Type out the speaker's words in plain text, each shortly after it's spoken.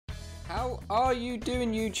How are you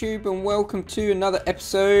doing, YouTube, and welcome to another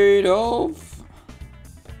episode of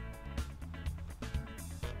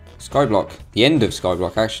Skyblock, the end of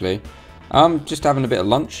Skyblock actually. Just having a bit of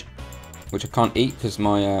lunch, which I can't eat because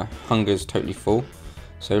my hunger's totally full.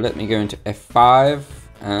 So let me go into F5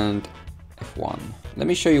 and F1. Let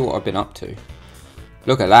me show you what I've been up to.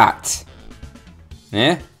 Look at that.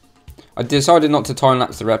 Yeah? I decided not to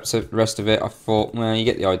time-lapse the rest of it. I thought, well, you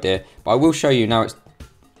get the idea. But I will show you now.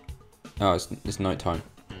 It's night time.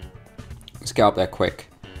 Let's get up there quick.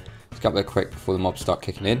 Let's get up there quick before the mobs start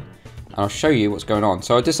kicking in. And I'll show you what's going on.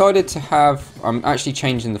 So I decided to have... I'm actually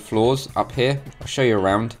changing the floors up here. I'll show you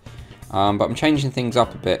around. But I'm changing things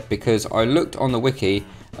up a bit because I looked on the wiki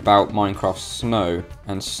about Minecraft snow.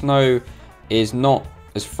 And snow is not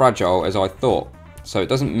as fragile as I thought. So it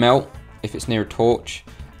doesn't melt if it's near a torch.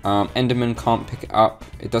 Enderman can't pick it up.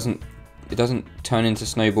 It doesn't turn into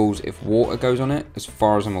snowballs if water goes on it, as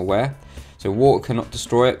far as I'm aware. So water cannot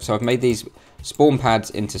destroy it. So I've made these spawn pads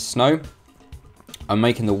into snow. I'm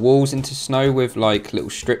making the walls into snow with like little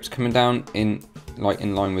strips coming down in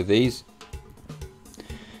line with these.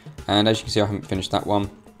 And as you can see, I haven't finished that one.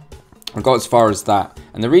 I got as far as that.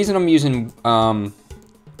 And the reason I'm using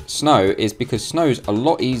snow is because snow's a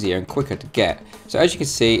lot easier and quicker to get. So as you can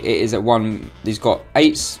see, it is at one. These got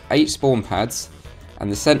eight spawn pads.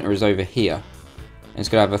 And the center is over here. And it's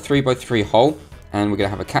going to have a 3x3 hole. And we're going to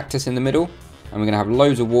have a cactus in the middle. And we're going to have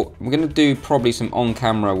loads of water. We're going to do probably some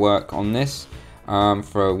on-camera work on this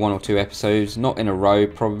for 1 or 2 episodes. Not in a row,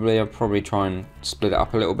 probably. I'll probably try and split it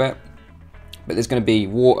up a little bit. But there's going to be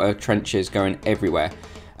water trenches going everywhere.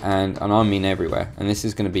 And I mean everywhere. And this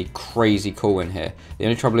is going to be crazy cool in here. The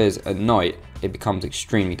only trouble is, at night, it becomes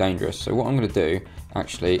extremely dangerous. So what I'm going to do,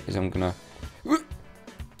 actually, is I'm going to...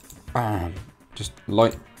 Bam! Just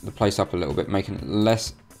light the place up a little bit, making it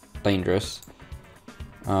less dangerous.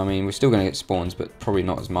 I mean, we're still going to get spawns, but probably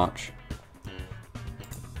not as much.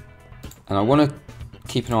 And I want to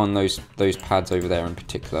keep an eye on those pads over there in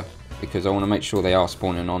particular, because I want to make sure they are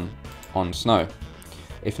spawning on snow.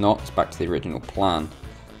 If not, it's back to the original plan.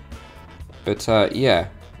 But yeah,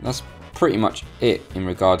 that's pretty much it in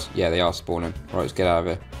regards. Yeah, they are spawning. Right, let's get out of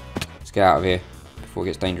here. Let's get out of here before it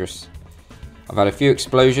gets dangerous. I've had a few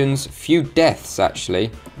explosions, few deaths actually.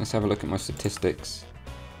 Let's have a look at my statistics.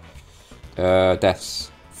 Deaths,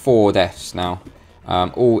 4 deaths now,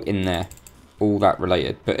 all in there, all that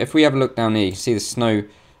related. But if we have a look down here, you can see the snow.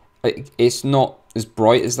 It's not as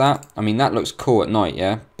bright as that. I mean, that looks cool at night,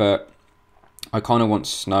 yeah. But I kind of want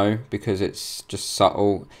snow because it's just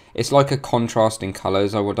subtle. It's like a contrast in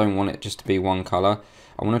colours. I don't want it just to be one colour.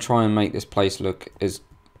 I want to try and make this place look as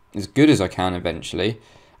good as I can eventually.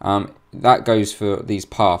 That goes for these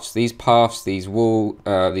paths. These paths, these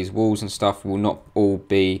walls and stuff will not all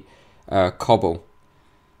be cobble.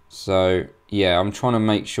 So yeah, I'm trying to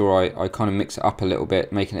make sure I kind of mix it up a little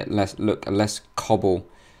bit, making it look a less cobble,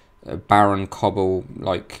 barren cobble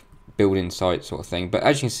like building site sort of thing. But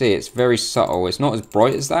as you can see, it's very subtle. It's not as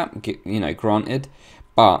bright as that, you know, granted,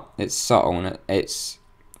 but it's subtle and it's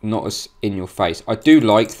not as in your face. I do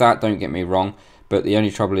like that, don't get me wrong. But the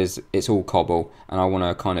only trouble is it's all cobble, and I want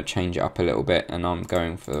to kind of change it up a little bit, and I'm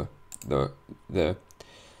going for the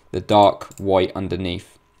dark white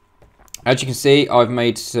underneath. As you can see, I've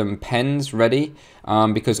made some pens ready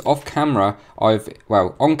because off camera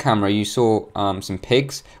on camera you saw some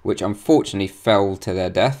pigs which unfortunately fell to their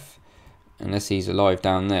death, unless he's alive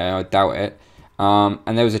down there. I doubt it.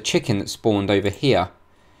 And there was a chicken that spawned over here.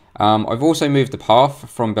 I've also moved the path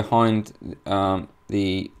from behind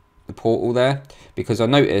the portal there, because I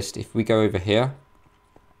noticed if we go over here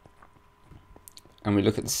and we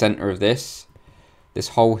look at the center of this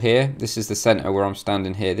hole here, this is the center where I'm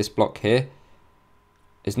standing here, this block here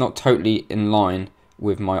is not totally in line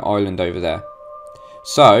with my island over there.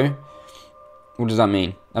 So what does that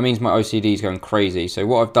mean? That means my OCD is going crazy. So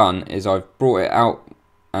what I've done is I've brought it out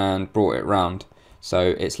and brought it round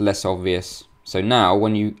so it's less obvious. So now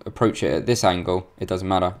when you approach it at this angle, it doesn't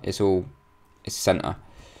matter, it's center.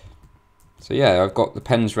 So yeah, I've got the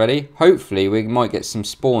pens ready. Hopefully we might get some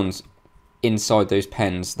spawns inside those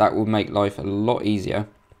pens. That will make life a lot easier.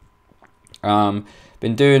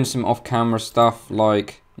 Been doing some off-camera stuff,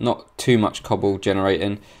 like not too much cobble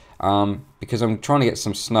generating, because I'm trying to get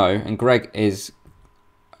some snow. And Greg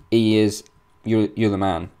you're the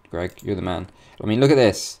man, Greg. You're the man. I mean, look at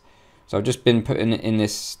this. So I've just been putting in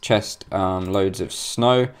this chest loads of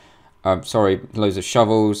snow. Loads of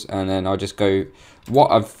shovels, and then I just go.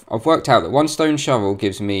 What I've worked out that 1 stone shovel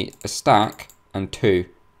gives me a stack and 2.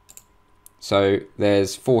 So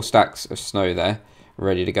there's 4 stacks of snow there,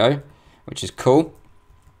 ready to go, which is cool.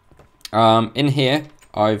 In here,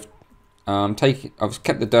 I've I've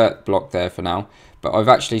kept the dirt block there for now, but I've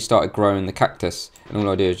actually started growing the cactus, and all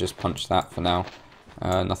I do is just punch that for now.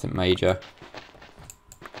 Nothing major.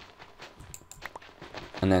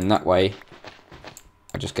 And then that way,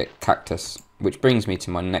 I just get cactus, which brings me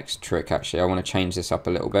to my next trick. Actually, I want to change this up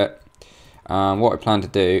a little bit. What I plan to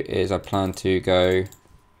do is I plan to go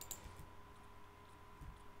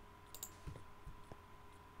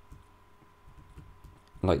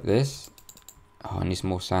like this. Oh, I need some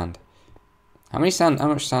more sand. How much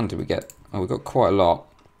sand did we get? Oh, we got quite a lot.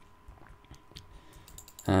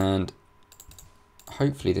 And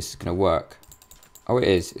hopefully this is going to work. Oh, it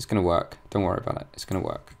is. It's going to work. Don't worry about it. It's going to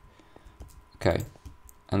work. Okay.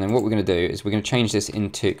 And then what we're going to do is we're going to change this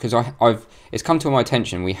into, because it's come to my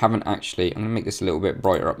attention, we haven't actually, I'm going to make this a little bit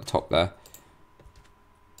brighter up the top there.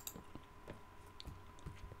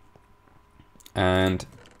 And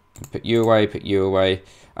put you away, put you away.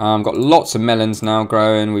 Got lots of melons now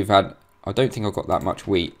growing. We've had, I don't think I've got that much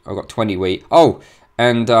wheat. I've got 20 wheat. Oh,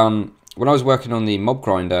 and when I was working on the mob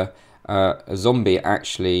grinder, a zombie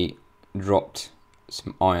actually dropped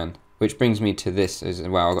some iron, which brings me to this as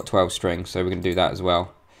well. I've got 12 string, so we're going to do that as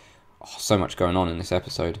well. Oh, so much going on in this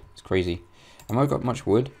episode. It's crazy. Have I got much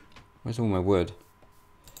wood? Where's all my wood?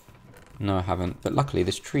 No, I haven't. But luckily,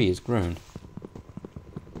 this tree has grown.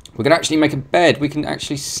 We can actually make a bed. We can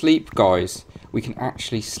actually sleep, guys. We can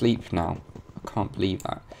actually sleep now. I can't believe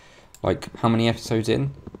that. Like, how many episodes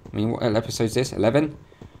in? I mean, what episode is this? 11?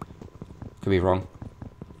 Could be wrong.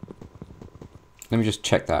 Let me just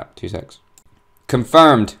check that. 2 secs.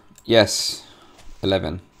 Confirmed. Yes.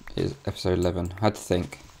 11 is episode 11. Had to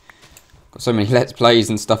think. Got so many let's plays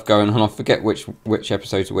and stuff going on. I forget which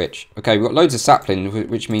episode's which. Okay, we've got loads of saplings,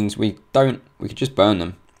 which means we could just burn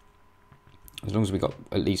them. As long as we got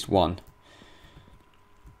at least one.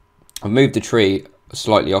 I've moved the tree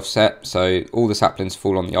slightly offset, so all the saplings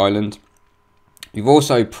fall on the island. You've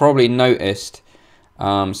also probably noticed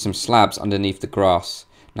some slabs underneath the grass.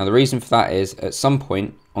 Now the reason for that is, at some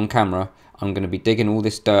point on camera, I'm going to be digging all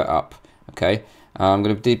this dirt up, okay? I'm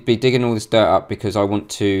going to be digging all this dirt up because I want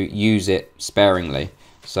to use it sparingly.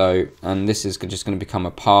 So, and this is just going to become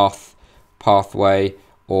a pathway,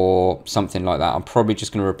 or something like that. I'm probably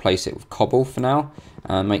just going to replace it with cobble for now,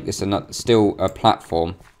 and make this still a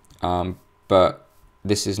platform, but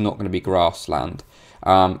this is not going to be grassland.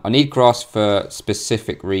 I need grass for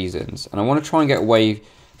specific reasons, and I want to try and get away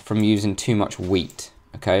from using too much wheat.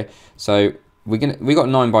 Okay, so we got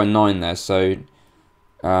 9 by 9 there. So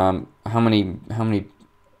how many 9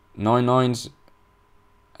 9s?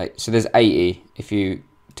 So there's 80 if you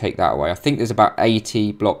take that away. I think there's about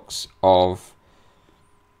 80 blocks of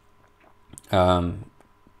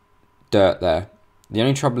dirt there. The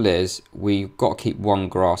only trouble is we've got to keep one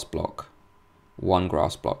grass block,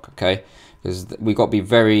 okay, because we've got to be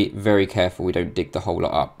very, very careful we don't dig the whole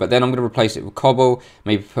lot up. But then I'm going to replace it with cobble,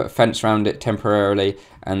 maybe put a fence around it temporarily,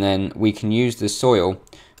 and then we can use the soil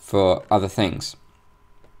for other things.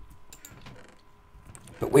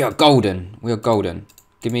 But we are golden. We are golden.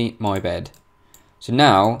 Give me my bed. So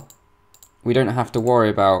now we don't have to worry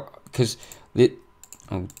about, because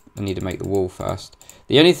oh, I need to make the wall first.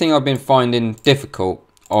 The only thing I've been finding difficult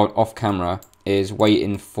off camera is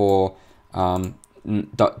waiting for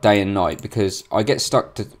day and night, because I get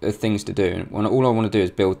stuck to things to do, and all I want to do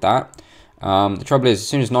is build that. The trouble is, as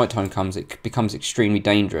soon as nighttime comes, it becomes extremely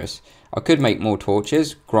dangerous. I could make more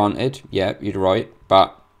torches, granted, yeah, you're right,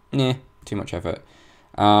 but yeah, too much effort.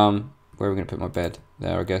 Where are we going to put my bed?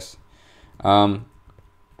 There, I guess.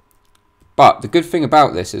 But the good thing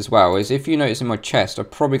about this as well is, if you notice in my chest, I've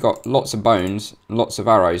probably got lots of bones, lots of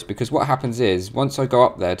arrows, because what happens is, once I go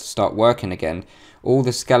up there to start working again, all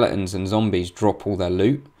the skeletons and zombies drop all their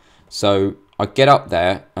loot. So I get up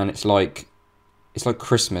there and it's like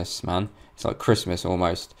Christmas, man. It's like Christmas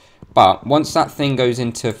almost. But once that thing goes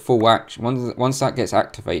into full action, once that gets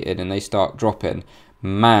activated and they start dropping,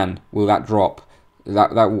 man, will that drop.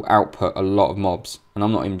 That will output a lot of mobs, and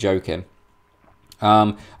I'm not even joking.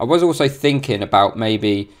 I was also thinking about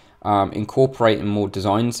maybe incorporating more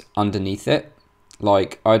designs underneath it,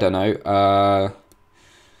 like, I don't know,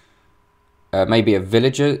 maybe a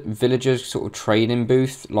villager sort of trading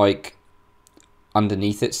booth, like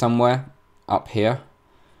underneath it somewhere up here,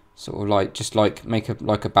 sort of like just like make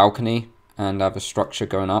a balcony and have a structure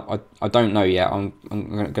going up. I don't know yet. I'm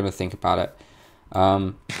going to think about it.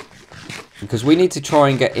 Because we need to try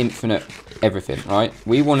and get infinite everything, right?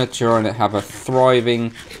 We want to try and have a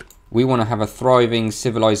thriving,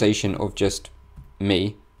 civilization of just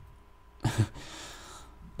me.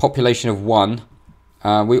 Population of 1. But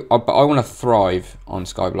I want to thrive on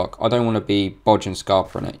Skyblock. I don't want to be bodge and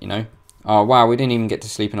scarper in it, you know? Oh, wow, we didn't even get to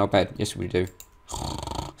sleep in our bed. Yes, we do.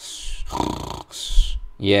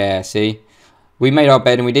 Yeah, see? We made our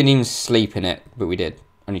bed and we didn't even sleep in it, but we did.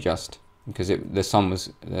 Only just. Because the sun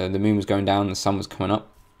was, the moon was going down, the sun was coming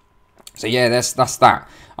up. So yeah, that's that.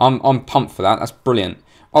 I'm pumped for that. That's brilliant.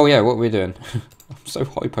 Oh yeah, what are we doing? I'm so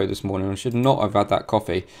hypo this morning. I should not have had that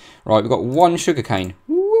coffee. Right, we've got 1 sugarcane.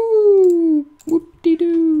 Woo!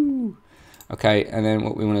 Whoop-de-doo! Okay, and then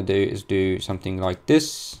what we want to do is do something like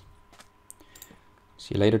this.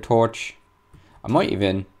 See you later, torch. I might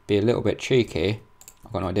even be a little bit cheeky.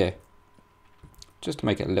 I've got an idea. Just to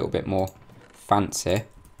make it a little bit more fancy.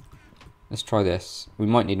 Let's try this. We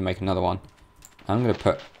might need to make another one. I'm going to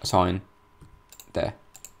put a sign there.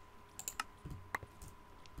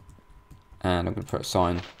 And I'm going to put a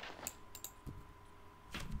sign.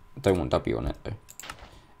 I don't want W on it though.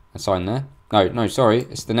 A sign there. No, sorry.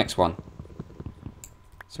 It's the next one.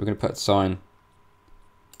 So we're going to put a sign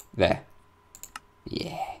there.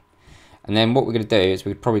 Yeah. And then what we're going to do is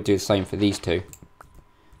we could probably do the same for these two.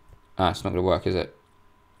 It's not going to work, is it?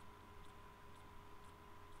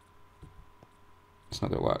 It's not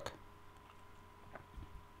going to work.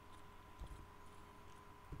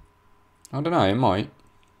 I don't know, it might.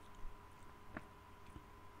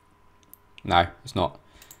 No, it's not.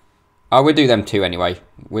 Oh, we'll do them two anyway.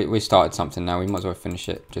 We started something now. We might as well finish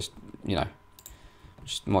it. Just, you know,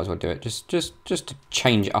 just might as well do it. Just to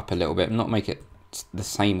change it up a little bit, and not make it the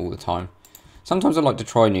same all the time. Sometimes I like to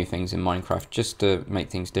try new things in Minecraft just to make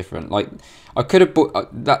things different. Like I could have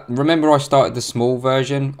bought that. Remember, I started the small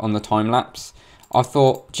version on the time lapse. I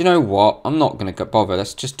thought, do you know what? I'm not gonna bother.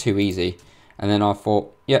 That's just too easy. And then I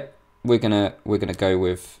thought, yeah, we're gonna go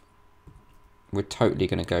with. We're totally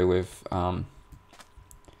gonna go with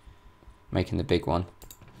making the big one.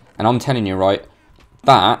 And I'm telling you, right,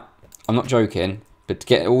 that I'm not joking. But to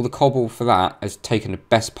get all the cobble for that has taken the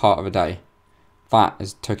best part of a day. That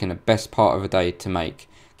has taken the best part of a day to make.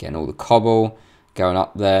 Getting all the cobble, going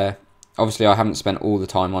up there. Obviously, I haven't spent all the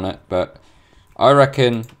time on it, but I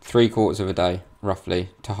reckon 3/4 of a day, roughly,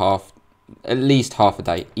 to half, at least half a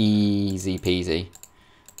day. Easy peasy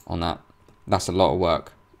on that. That's a lot of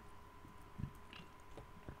work.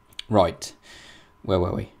 Right. Where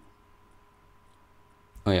were we?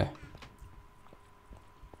 Oh, yeah.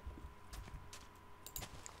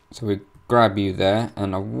 So we grab you there,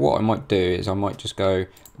 and what I might do is I might just go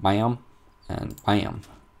bam and bam.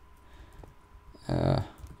 I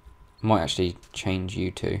might actually change you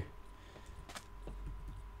two.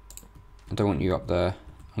 I don't want you up there.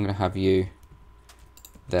 I'm going to have you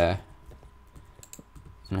there.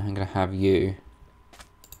 And I'm going to have you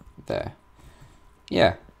there.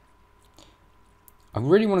 Yeah. I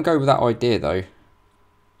really want to go with that idea though.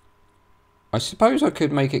 I suppose I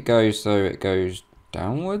could make it go so it goes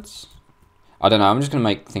downwards. I don't know, I'm just going to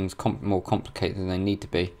make things more complicated than they need to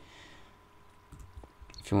be.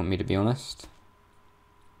 If you want me to be honest.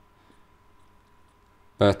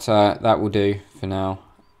 But that will do for now,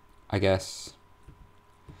 I guess.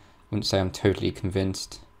 Wouldn't say I'm totally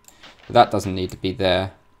convinced. But that doesn't need to be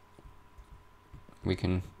there. We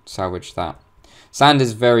can salvage that. Sand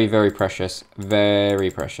is very, very precious.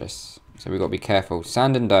 Very precious. So we've got to be careful.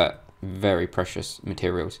 Sand and dirt, very precious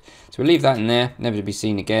materials. So we'll leave that in there, never to be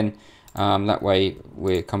seen again. That way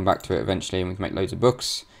we'll come back to it eventually and we can make loads of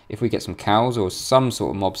books. If we get some cows or some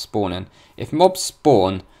sort of mob spawning. If mobs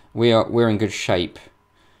spawn, we're in good shape.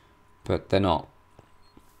 But they're not.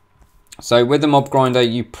 So with the mob grinder,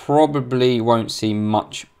 you probably won't see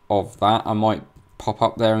much of that. I might pop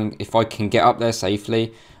up there, and if I can get up there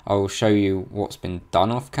safely, I will show you what's been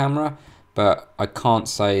done off camera. But I can't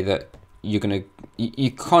say that you're gonna.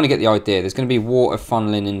 You kind of get the idea. There's going to be water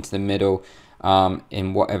funneling into the middle,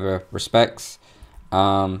 in whatever respects.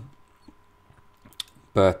 Yeah,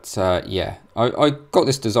 I got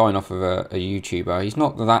this design off of a YouTuber. He's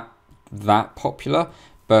not that popular,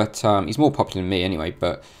 but he's more popular than me anyway.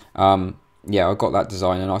 But yeah, I got that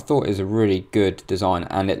design and I thought it was a really good design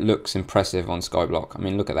and it looks impressive on Skyblock. I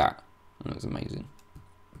mean, look at that. That was amazing.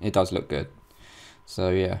 It does look good. So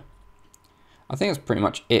yeah, I think that's pretty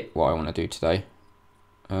much it what I want to do today.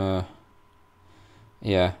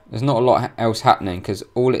 Yeah, there's not a lot else happening because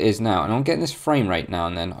all it is now, and I'm getting this frame rate now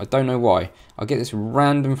and then. I don't know why. I get this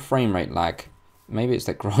random frame rate lag. Maybe it's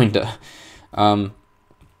that grinder. I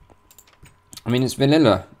mean, it's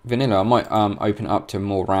vanilla. I might open it up to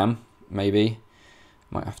more RAM. Maybe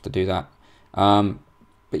might have to do that.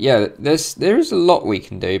 But yeah, there is a lot we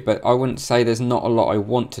can do, but I wouldn't say there's not a lot I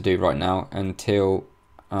want to do right now until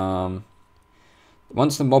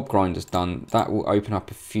once the mob grinder's done. That will open up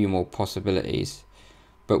a few more possibilities.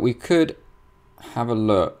 But we could have a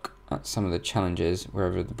look at some of the challenges,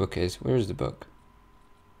 wherever the book is. Where is the book?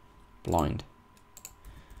 Blind.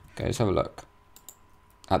 Okay, let's have a look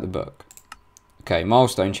at the book. Okay,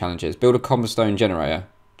 milestone challenges. Build a cobblestone generator.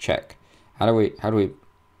 Check. How do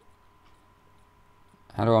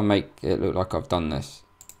I make it look like I've done this?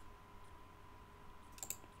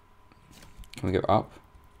 Can we go up?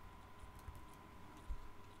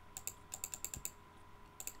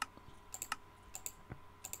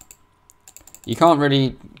 You can't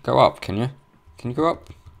really go up, can you? Can you go up?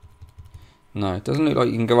 No, it doesn't look like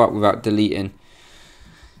you can go up without deleting.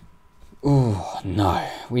 Oh no,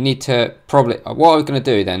 we need to probably. What I'm going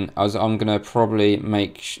to do then is I'm going to probably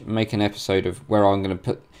make an episode of where I'm going to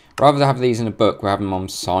put, rather than have these in a book, we're having them on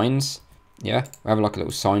signs. Yeah, we have like a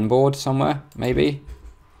little signboard somewhere, maybe.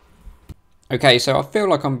 Okay, so I feel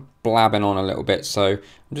like I'm blabbing on a little bit, so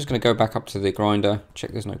I'm just going to go back up to the grinder,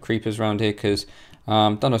 check there's no creepers around here, because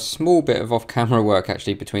I've done a small bit of off-camera work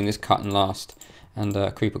actually between this cut and last, and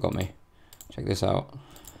a creeper got me. Check this out.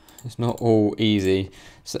 It's not all easy.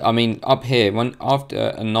 So, I mean, up here, when after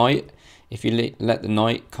a night, if you let the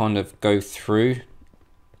night kind of go through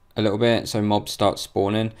a little bit, so mobs start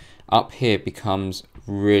spawning, up here becomes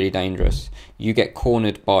really dangerous. You get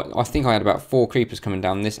cornered by, I think I had about 4 creepers coming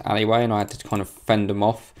down this alleyway, and I had to kind of fend them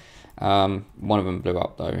off. One of them blew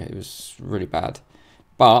up though. It was really bad,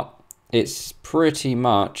 but it's pretty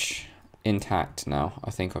much intact now.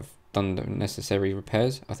 I think I've done the necessary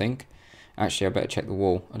repairs, I think. Actually, I better check the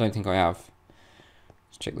wall. I don't think I have.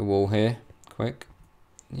 Let's check the wall here, quick.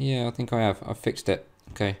 Yeah, I think I have. I've fixed it.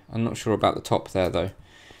 Okay, I'm not sure about the top there though.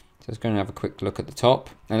 So let's go and have a quick look at the top.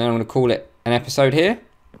 And then I'm going to call it an episode here.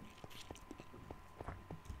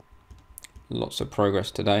 Lots of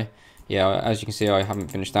progress today. Yeah, as you can see, I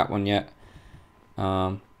haven't finished that one yet.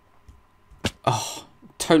 Oh,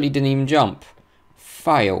 totally didn't even jump.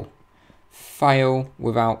 Fail. Fail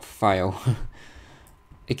without fail.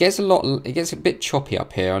 It gets a bit choppy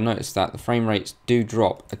up here. I noticed that the frame rates do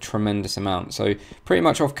drop a tremendous amount. So pretty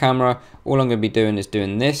much off camera, all I'm going to be doing is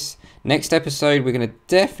doing this. Next episode, we're going to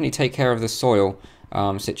definitely take care of the soil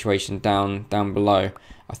situation down below.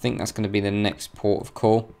 I think that's going to be the next port of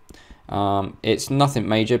call. It's nothing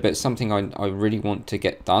major, but it's something I really want to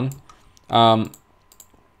get done.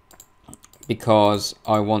 Because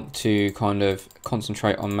I want to kind of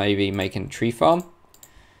concentrate on maybe making a tree farm.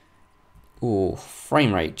 Ooh,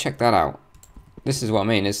 frame rate, check that out. This is what I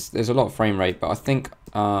mean, there's a lot of frame rate, but I think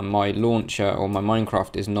my launcher or my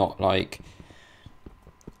Minecraft is not like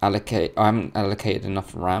I haven't allocated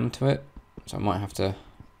enough RAM to it, so I might have to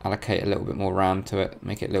allocate a little bit more RAM to it,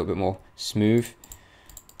 make it a little bit more smooth.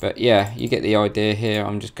 But yeah, you get the idea here.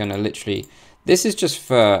 I'm just gonna literally, this is just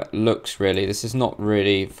for looks really. This is not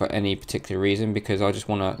really for any particular reason, because I just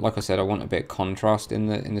want to, like I said, I want a bit of contrast in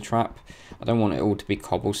the trap. I don't want it all to be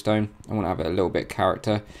cobblestone. I want to have it a little bit of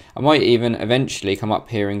character. I might even eventually come up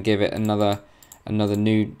here and give it another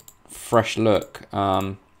new fresh look.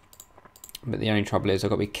 But the only trouble is I've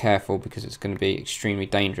got to be careful because it's going to be extremely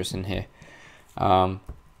dangerous in here.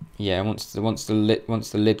 Yeah, once the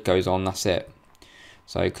lid goes on, that's it.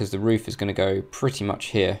 So because the roof is going to go pretty much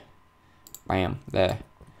here. Bam, there.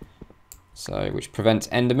 So, which prevents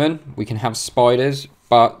Enderman. We can have spiders,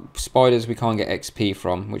 but spiders we can't get XP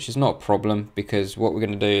from, which is not a problem, because what we're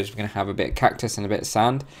going to do is we're going to have a bit of cactus and a bit of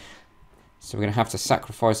sand. So we're going to have to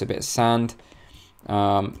sacrifice a bit of sand.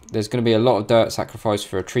 There's going to be a lot of dirt sacrificed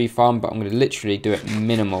for a tree farm, but I'm going to literally do it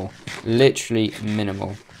minimal. Literally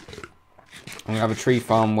minimal. I'm going to have a tree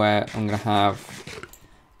farm where I'm going to have...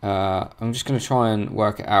 I'm just going to try and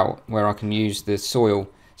work it out where I can use the soil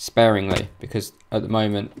sparingly, because at the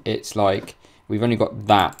moment it's like we've only got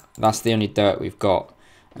that's the only dirt we've got,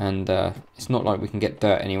 and it's not like we can get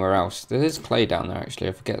dirt anywhere else. There is clay down there actually,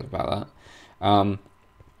 I forget about that.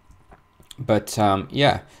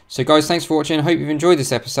 Yeah, so guys, thanks for watching. I hope you've enjoyed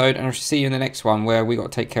this episode, and I shall see you in the next one, where we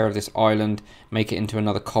got to take care of this island, make it into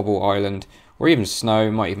another cobble island, or even snow.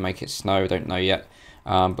 Might even make it snow, don't know yet.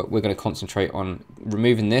 But we're going to concentrate on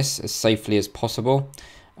removing this as safely as possible.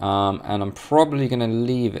 And I'm probably going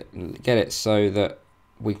to get it so that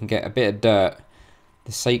we can get a bit of dirt,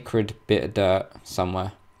 the sacred bit of dirt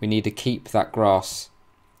somewhere. We need to keep that grass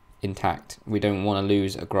intact. We don't want to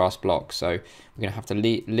lose a grass block, so we're going to have to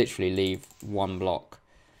literally leave one block.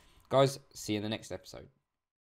 Guys, see you in the next episode.